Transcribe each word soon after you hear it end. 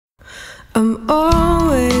I'm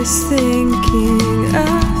always thinking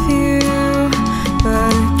of you, but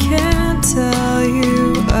I can't tell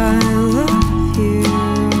you I love you.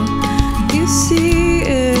 You see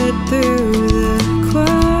it through the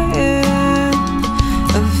quiet.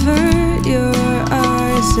 Avert your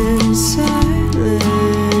eyes in silence.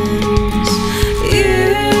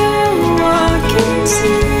 You walk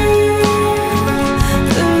into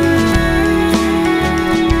the room.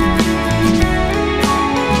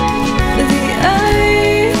 The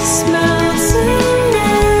ice melts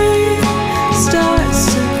away, starts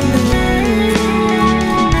to bloom,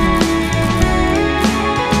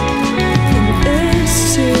 and it's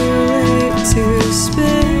too late to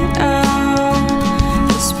spit out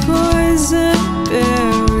this poison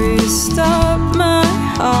berry. Stop my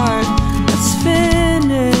heart, let's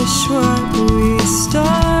finish what we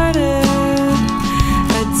started.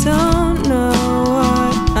 I don't know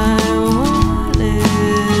what I wanted.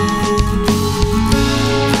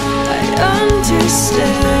 I understand,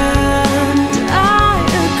 I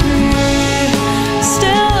agree.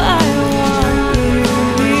 Still I want you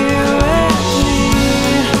here with me.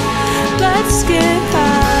 Let's get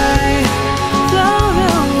high, float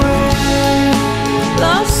away,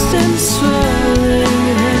 lost in swirling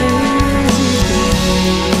hazy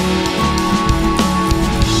days.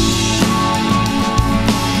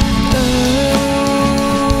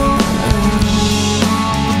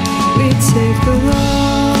 We take a walk